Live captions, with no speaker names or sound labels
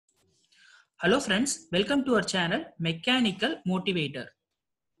Hello friends, welcome to our channel Mechanical Motivator.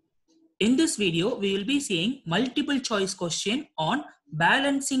 In this video, we will be seeing multiple choice question on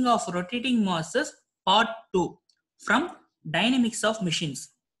balancing of rotating masses part 2 from dynamics of machines.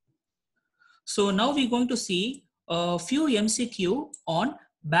 So now we're going to see a few MCQ on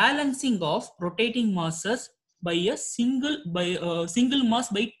balancing of rotating masses by a single mass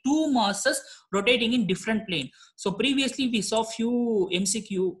by two masses rotating in different plane. So previously we saw few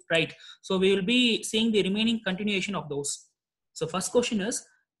MCQ, right? So we will be seeing the remaining continuation of those. So first question is,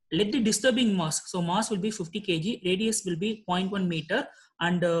 let the disturbing mass, so mass will be 50 kg, radius will be 0.1 meter,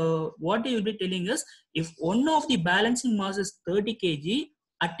 and what they will be telling us, if one of the balancing mass is 30 kg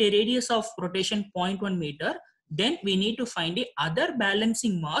at a radius of rotation 0.1 meter, then we need to find the other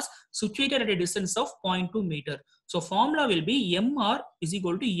balancing mass situated at a distance of 0.2 meter. So formula will be mr is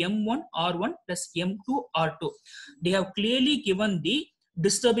equal to m1 r1 plus m2 r2. They have clearly given the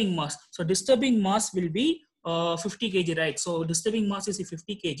disturbing mass. So disturbing mass will be 50 kg, right? So disturbing mass is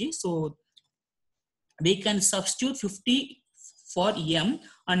 50 kg. So we can substitute 50 for m,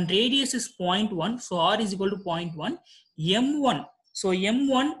 and radius is 0.1. So r is equal to 0.1. m1. So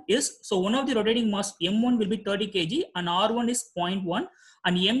m1 is, so one of the rotating mass m1 will be 30 kg and r1 is 0.1,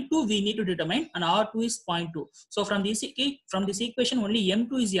 and m2 we need to determine, and r2 is 0.2. So from this equation only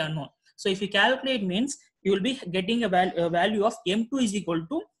m2 is the unknown. So if you calculate, means you will be getting a value of m2 is equal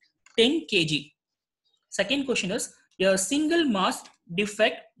to 10 kg. Second question is, a single mass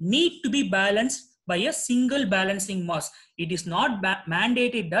defect need to be balanced by a single balancing mass. It is not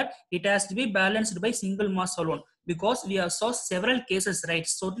mandated that it has to be balanced by single mass alone, because we have saw several cases, right?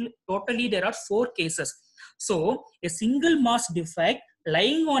 So totally there are 4 cases. So a single mass defect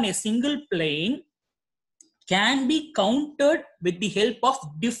lying on a single plane can be countered with the help of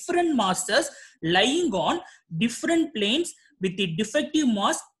different masses lying on different planes, with the defective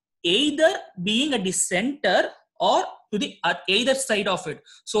mass either being at the center or to the at either side of it.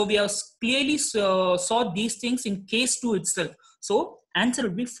 So we have clearly saw these things in case 2 itself. So answer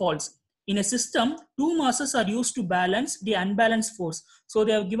will be false. In a system, two masses are used to balance the unbalanced force. So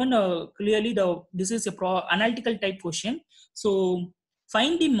they have given clearly this is a analytical type question. So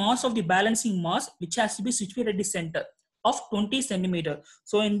find the mass of the balancing mass which has to be situated at the center of 20 centimeter.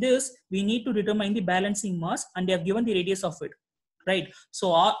 So in this, we need to determine the balancing mass, and they have given the radius of it, right?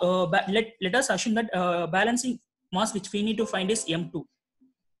 So let us assume that balancing mass which we need to find is m2.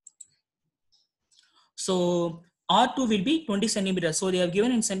 So R2 will be 20 centimeters. So they have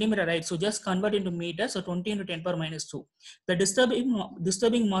given in centimeter, right? So just convert into meter. So 20 into 10 power minus 2. The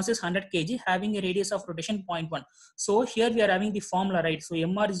disturbing mass is 100 kg, having a radius of rotation 0.1. So here we are having the formula, right? So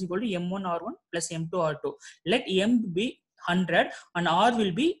mr is equal to m1 r1 plus m2 r2. Let m be 100 and r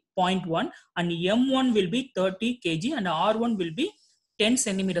will be 0.1, and m1 will be 30 kg and r1 will be 10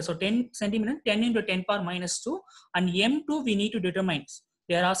 centimeters. So 10 centimeters, 10 into 10 power minus 2, and m2 we need to determine.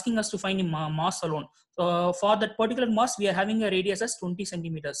 They are asking us to find the mass alone. So for that particular mass, we are having a radius as 20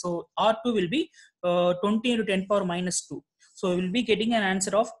 centimeters. So R2 will be 20 into 10 power minus 2. So we will be getting an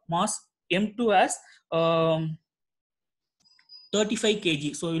answer of mass M2 as 35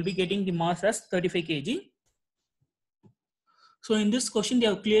 kg. So we will be getting the mass as 35 kg. So in this question, they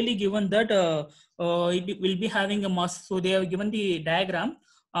have clearly given that it will be having a mass. So they have given the diagram.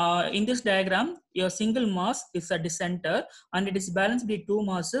 In this diagram, your single mass is at the center and it is balanced by two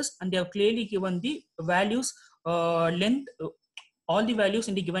masses, and they have clearly given the values, length, all the values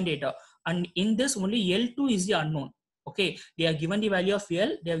in the given data. And in this only L2 is the unknown. Okay, they have given the value of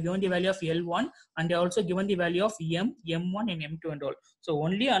L, they have given the value of L1, and they also given the value of M, M1 and M2 and all. So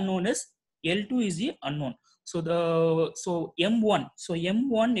only unknown is L2 is the unknown. So M1, so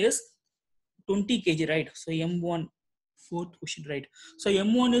M1 is 20 kg, right? So M1, fourth question, right? So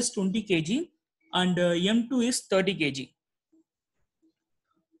M1 is 20 kg and M2 is 30 kg.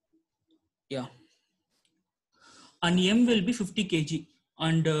 Yeah. And M will be 50 kg.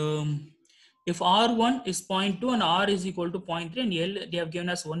 And if R1 is 0.2 and R is equal to 0.3 and L, they have given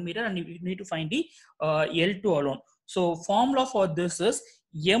us 1 meter, and we need to find the L2 alone. So formula for this is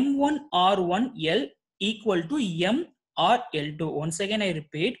M1 R1 L equal to M R L2. Once again, I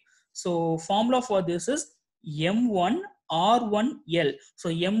repeat. So formula for this is M1 R1 L. So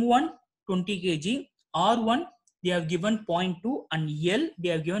M1 20 kg, R1 they have given 0.2 and L they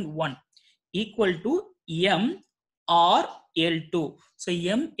have given 1 equal to M R L2. So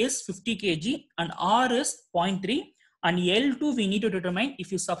M is 50 kg and R is 0.3, and L2 we need to determine.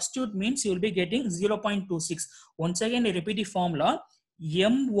 If you substitute, means you will be getting 0.26. Once again, I repeat the formula.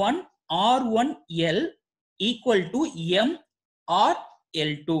 M1 R1 L equal to M R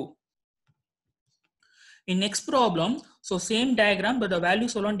L2. In next problem, so same diagram, but the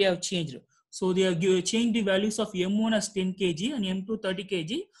values alone they have changed. So they have changed the values of M1 as 10 kg and M2 30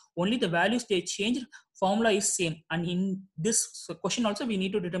 kg. Only the values they changed. Formula is same. And in this question also we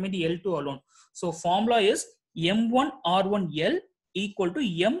need to determine the L2 alone. So formula is M1 R1L equal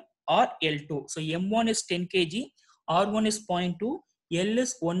to M R L2. So M1 is 10 kg, R1 is 0.2, L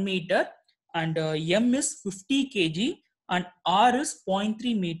is 1 meter, and M is 50 kg, and R is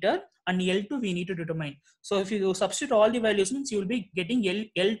 0.3 meter, and L2 we need to determine. So if you substitute all the values, means you will be getting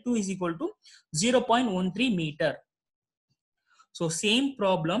L2 is equal to 0.13 meter. So same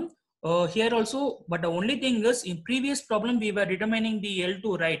problem here also, but the only thing is in previous problem we were determining the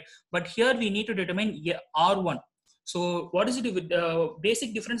L2, right? But here we need to determine R1. So what is the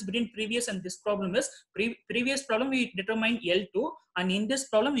basic difference between previous and this problem is previous problem we determined L2, and in this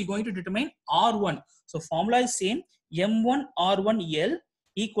problem we are going to determine R1. So formula is same, M1 R1L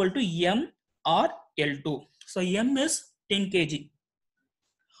equal to M R L2. So M is 10 kg.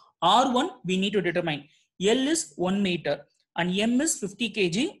 R1 we need to determine. L is 1 meter and M is 50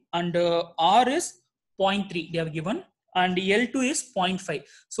 kg and R is 0.3 they have given and L2 is 0.5.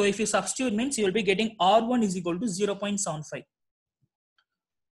 So if you substitute means you will be getting R1 is equal to 0.75.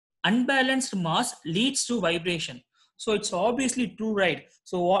 Unbalanced mass leads to vibration. So it's obviously true, right?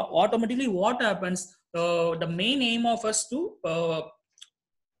 So automatically what happens, the main aim of us to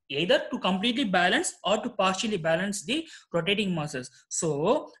either to completely balance or to partially balance the rotating masses.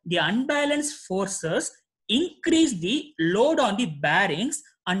 So the unbalanced forces increase the load on the bearings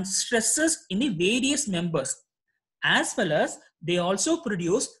and stresses in the various members, as well as they also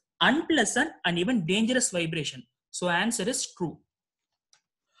produce unpleasant and even dangerous vibration. So answer is true.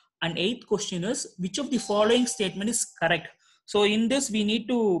 And eighth question is, which of the following statement is correct? So in this we need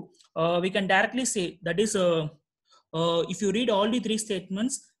to we can directly say that is if you read all the three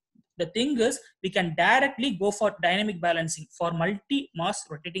statements, the thing is we can directly go for dynamic balancing for multi-mass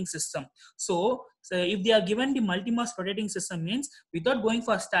rotating system. So if they are given the multi-mass rotating system means without going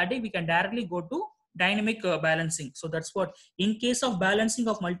for static, we can directly go to dynamic balancing. So that's what in case of balancing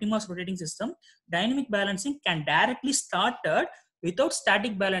of multi-mass rotating system, dynamic balancing can directly started without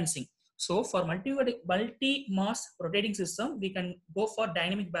static balancing. So for multi-mass rotating system, we can go for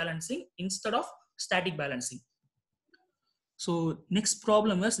dynamic balancing instead of static balancing. So next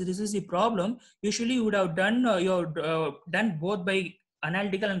problem is, this is the problem. Usually you would have done done both by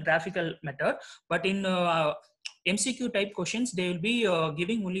analytical and graphical method, but in MCQ type questions they will be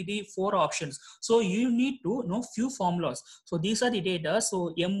giving only the 4 options. So you need to know few formulas. So these are the data.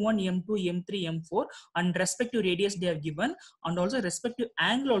 So M1, M2, M3, M4, and respective radius they have given, and also respective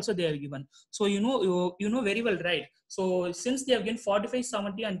angle also they have given. So you know very well, right? So since they have given 45,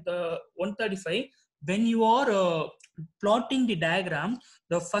 70, and 135, when you are plotting the diagram,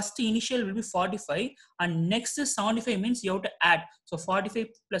 the first initial will be 45 and next is 75, means you have to add. So 45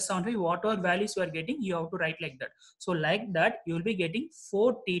 plus 75, whatever values you are getting, you have to write like that. So like that you will be getting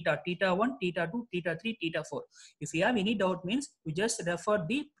 4 theta, theta 1, theta 2, theta 3, theta 4. If you have any doubt means you just refer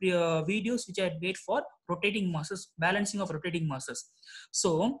the videos which I had made for rotating masses, balancing of rotating masses.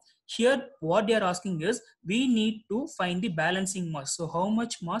 So here what they are asking is, we need to find the balancing mass. So how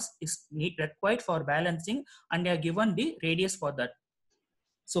much mass is required for balancing, and they are given the radius for that.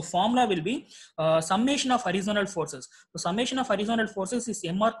 So formula will be summation of horizontal forces. So summation of horizontal forces is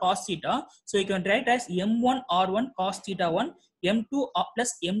mr cos theta. So you can write as m1 r1 cos theta 1, m2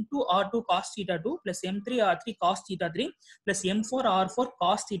 plus m2 r2 cos theta 2 plus m3 r3 cos theta 3 plus m4 r4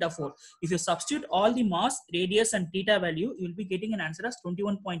 cos theta 4. If you substitute all the mass, radius and theta value, you will be getting an answer as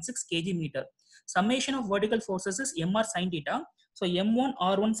 21.6 kg meter. Summation of vertical forces is mr sin theta. So m1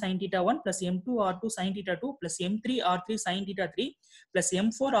 r1 sin theta 1 plus m2 r2 sin theta 2 plus m3 r3 sin theta 3 plus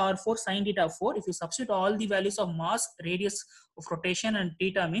m4 r4 sin theta 4. If you substitute all the values of mass, radius of rotation and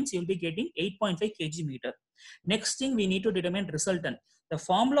theta, means you will be getting 8.5 kg meter. Next thing we need to determine resultant. The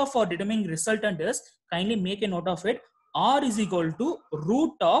formula for determining resultant is, kindly make a note of it, R is equal to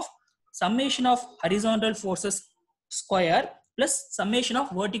root of summation of horizontal forces square plus summation of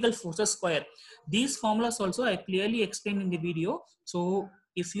vertical forces square. These formulas also I clearly explained in the video. So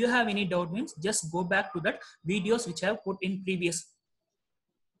if you have any doubt means just go back to that videos which I have put in previous.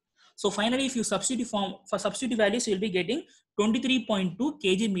 So finally, if you substitute for substitute values, you will be getting 23.2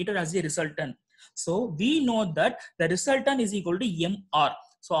 kg meter as the resultant. So we know that the resultant is equal to mr.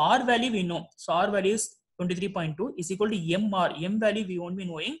 So R value we know. So R value is 23.2 is equal to mr. M value we won't be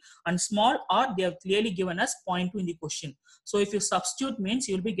knowing, and small r they have clearly given us 0.2 in the question. So if you substitute means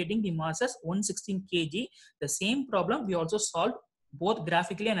you will be getting the mass as 116 kg. The same problem we also solved both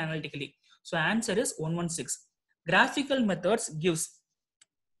graphically and analytically. So answer is 116. Graphical methods gives.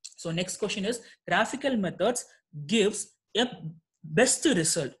 So next question is, graphical methods gives a best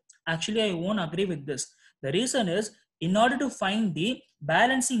result. Actually, I won't agree with this. The reason is, in order to find the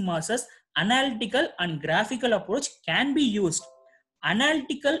balancing masses, analytical and graphical approach can be used.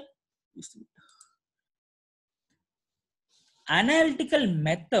 Analytical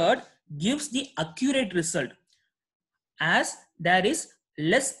method gives the accurate result, as there is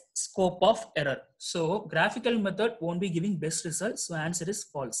less scope of error. So graphical method won't be giving best result. So answer is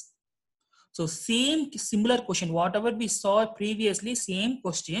false. So same similar question, whatever we saw previously, same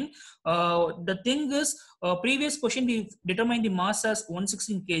question. The thing is, previous question we determined the mass as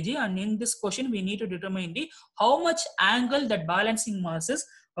 116 kg, and in this question we need to determine the how much angle that balancing mass is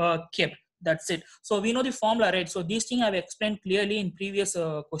kept. That's it. So we know the formula, right? So these things I've explained clearly in previous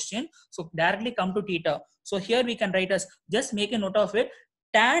question. So directly come to theta. So here we can write as, just make a note of it,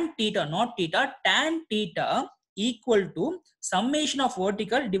 tan theta, not theta, tan theta equal to summation of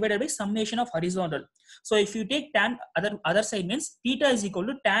vertical divided by summation of horizontal. So if you take tan, other side means theta is equal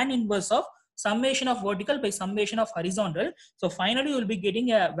to tan inverse of summation of vertical by summation of horizontal. So finally you will be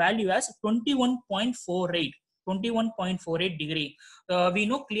getting a value as 21.48. 21.48 degree. We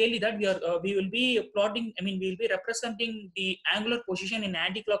know clearly that we will be plotting, I mean we will be representing the angular position in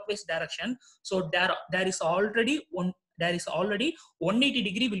anti-clockwise direction. So there is already 180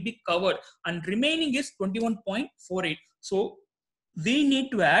 degree will be covered, and remaining is 21.48. So we need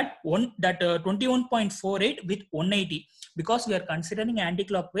to add 21.48 with 180, because we are considering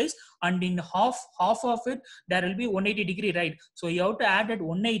anti-clockwise, and in half of it there will be 180 degree, right? So you have to add that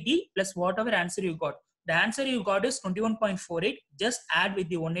 180 plus whatever answer you got. The answer you got is 21.48. Just add with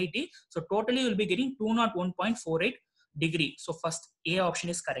the 180. So totally you will be getting 201.48 degree. So first A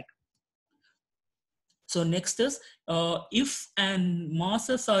option is correct. So next is, if and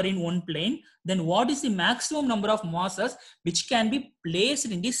masses are in one plane, then what is the maximum number of masses which can be placed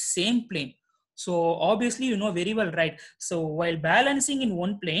in the same plane? So obviously you know very well, right? So while balancing in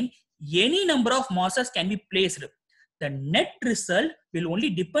one plane, any number of masses can be placed. The net result will only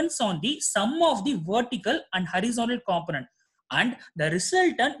depends on the sum of the vertical and horizontal component, and the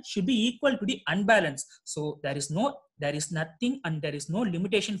resultant should be equal to the unbalanced. So there is nothing and there is no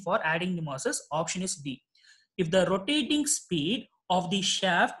limitation for adding the masses. Option is D. If the rotating speed of the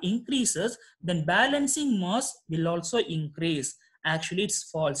shaft increases, then balancing mass will also increase. Actually, it's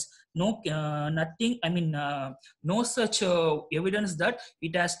false. No, nothing. I mean, no such evidence that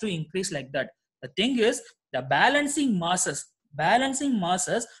it has to increase like that. The thing is, the balancing masses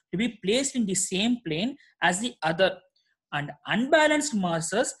to be placed in the same plane as the other, and unbalanced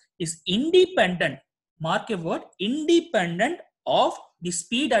masses is independent. Mark a word, independent of the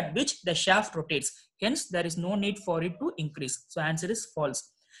speed at which the shaft rotates. Hence, there is no need for it to increase. So answer is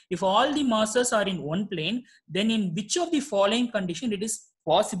false. If all the masses are in one plane, then in which of the following condition it is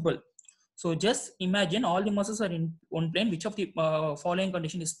possible? So just imagine all the masses are in one plane. Which of the following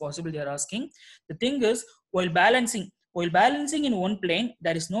condition is possible? They are asking. The thing is, while balancing in one plane,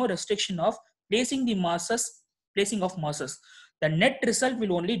 there is no restriction of placing of masses. The net result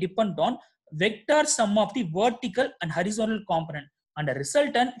will only depend on vector sum of the vertical and horizontal component, and the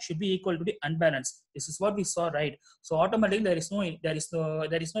resultant should be equal to the unbalanced. This is what we saw, right? So automatically there is no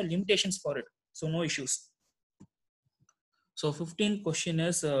limitations for it. So no issues. So 15th question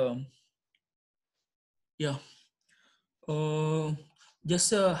is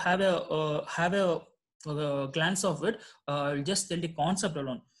just have a glance of it. I'll just tell the concept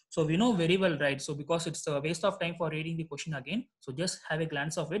alone. So we know very well, right? So because it's a waste of time for reading the question again, so just have a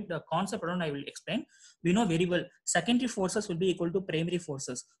glance of it. The concept alone I will explain. We know very well secondary forces will be equal to primary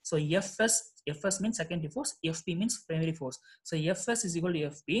forces. So Fs means secondary force, Fp means primary force. So Fs is equal to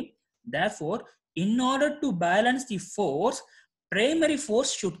Fp. Therefore, in order to balance the force, primary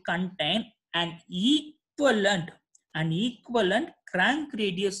force should contain an equivalent crank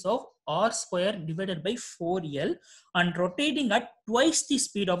radius of r square divided by 4L and rotating at twice the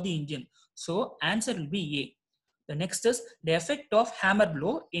speed of the engine. So answer will be A. The next is, the effect of hammer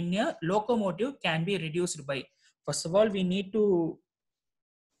blow in a locomotive can be reduced by. First of all, we need to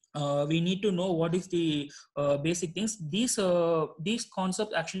know what is the basic things. These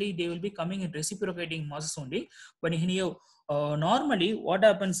concepts actually they will be coming in reciprocating masses only. But here normally what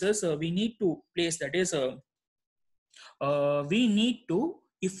happens is we need to place, that is we need to,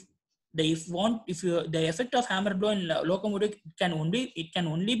 if the effect of hammer blow in locomotive can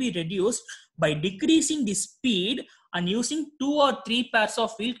only be reduced by decreasing the speed and using 2 or 3 pairs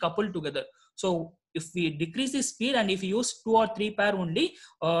of wheel coupled together. So if we decrease the speed and if we use 2 or 3 pair only,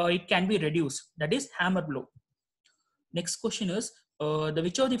 it can be reduced. That is hammer blow. Next question is,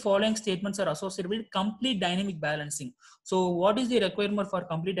 which of the following statements are associated with complete dynamic balancing? So what is the requirement for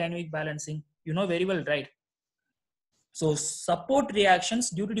complete dynamic balancing? You know very well, right? So support reactions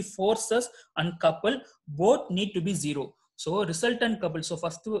due to the forces uncoupled both need to be zero. So resultant couple. So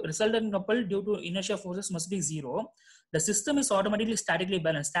first resultant couple due to inertia forces must be zero. The system is automatically statically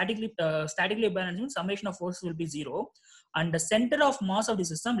balanced. Statically balanced means summation of forces will be zero, and the center of mass of the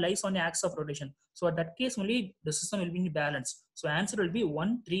system lies on the axis of rotation. So at that case only the system will be in balance. So answer will be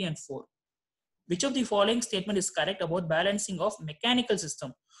 1, 3, and 4. Which of the following statement is correct about balancing of mechanical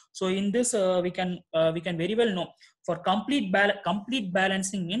system? So in this we can very well know, for complete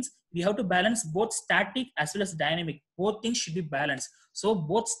balancing means we have to balance both static as well as dynamic. Both things should be balanced. So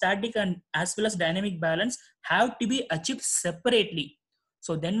both static and as well as dynamic balance have to be achieved separately.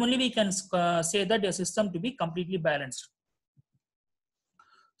 So then only we can say that the system to be completely balanced.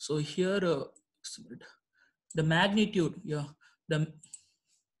 So here the magnitude, yeah, the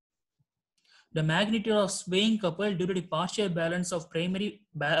magnitude of swaying couple due to the partial balance of primary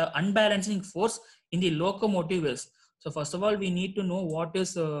unbalancing force in the locomotive is. So first of all, we need to know what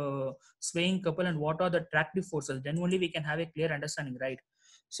is swaying couple and what are the tractive forces. Then only we can have a clear understanding, right?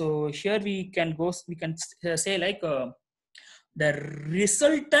 So here we can say like the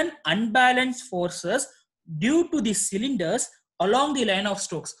resultant unbalanced forces due to the cylinders along the line of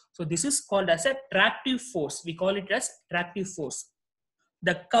strokes. So this is called as a tractive force. We call it as tractive force.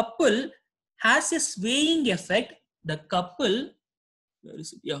 The couple has a swaying effect. The couple, where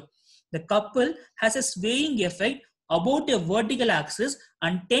is it? Yeah, the couple has a swaying effect about a vertical axis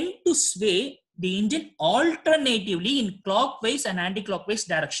and tend to sway the engine alternatively in clockwise and anti-clockwise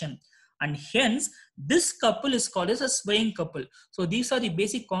direction, and hence this couple is called as a swaying couple. So these are the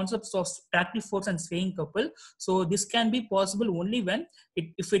basic concepts of tractive force and swaying couple. So this can be possible only when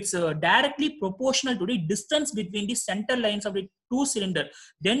if it's directly proportional to the distance between the center lines of the two cylinder,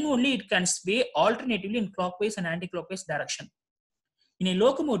 then only it can sway alternatively in clockwise and anti-clockwise direction. In a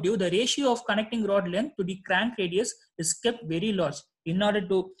locomotive, the ratio of connecting rod length to the crank radius is kept very large. In order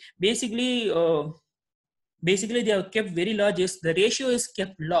to basically they have kept very large, is the ratio is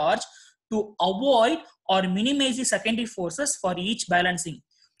kept large to avoid or minimize the secondary forces for each balancing.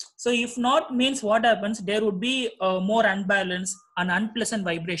 So if not, means what happens, there would be more unbalance and unpleasant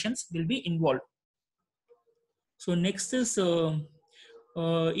vibrations will be involved. So next is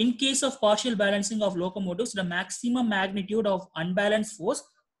in case of partial balancing of locomotives, the maximum magnitude of unbalanced force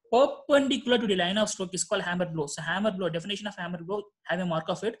perpendicular to the line of stroke is called hammer blow. So hammer blow, definition of hammer blow, have a mark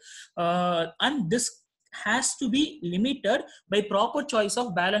of it, and this has to be limited by proper choice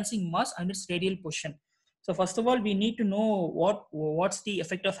of balancing mass and its radial position. So first of all, we need to know what's the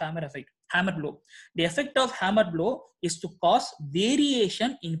effect of hammer blow. The effect of hammer blow is to cause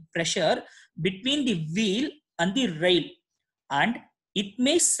variation in pressure between the wheel and the rail, and it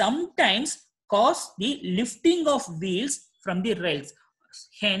may sometimes cause the lifting of wheels from the rails.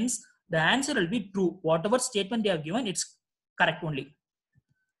 Hence, the answer will be true. Whatever statement they have given, it's correct only.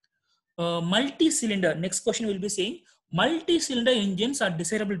 Multi-cylinder, next question will be saying multi-cylinder engines are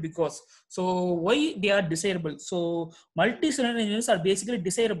desirable because. So why they are desirable? So multi-cylinder engines are basically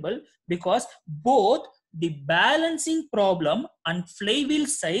desirable because both the balancing problem and flywheel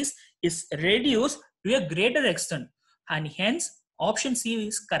size is reduced to a greater extent, and hence option C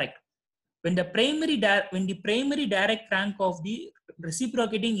is correct. When the primary direct crank of the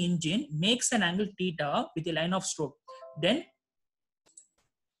reciprocating engine makes an angle theta with a line of stroke, then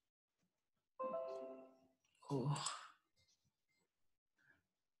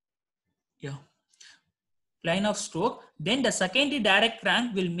line of stroke, then the secondary direct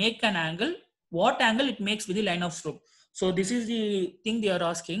crank will make an angle. What angle it makes with the line of stroke? So this is the thing they are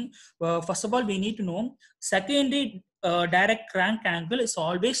asking. First of all, we need to know secondary direct crank angle is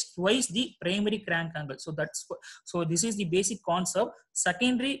always twice the primary crank angle. So this is the basic concept.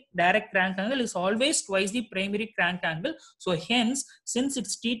 Secondary direct crank angle is always twice the primary crank angle. So hence, since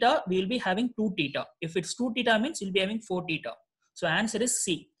it's theta, we will be having 2 theta. If it's 2 theta means we'll be having 4 theta. So answer is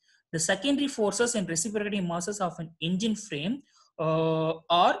C. The secondary forces and reciprocating masses of an engine frame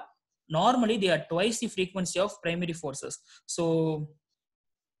are normally they are twice the frequency of primary forces. So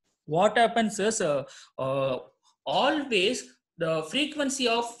what happens is always the frequency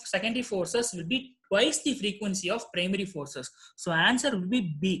of secondary forces will be twice the frequency of primary forces. So answer will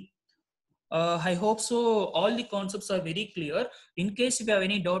be B. I hope so all the concepts are very clear. In case if you have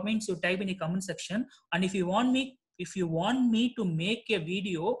any doubt, means you type in the comment section, and if you want me to make a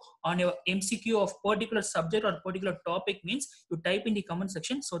video on your MCQ of particular subject or particular topic, means you type in the comment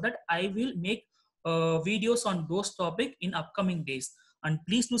section so that I will make videos on those topic in upcoming days. And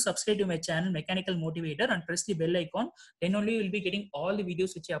please do subscribe to my channel Mechanical Motivator and press the bell icon. Then only you will be getting all the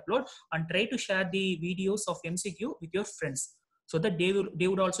videos which I upload, and try to share the videos of MCQ with your friends so that they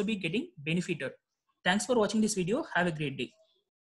would also be getting benefited. Thanks for watching this video. Have a great day.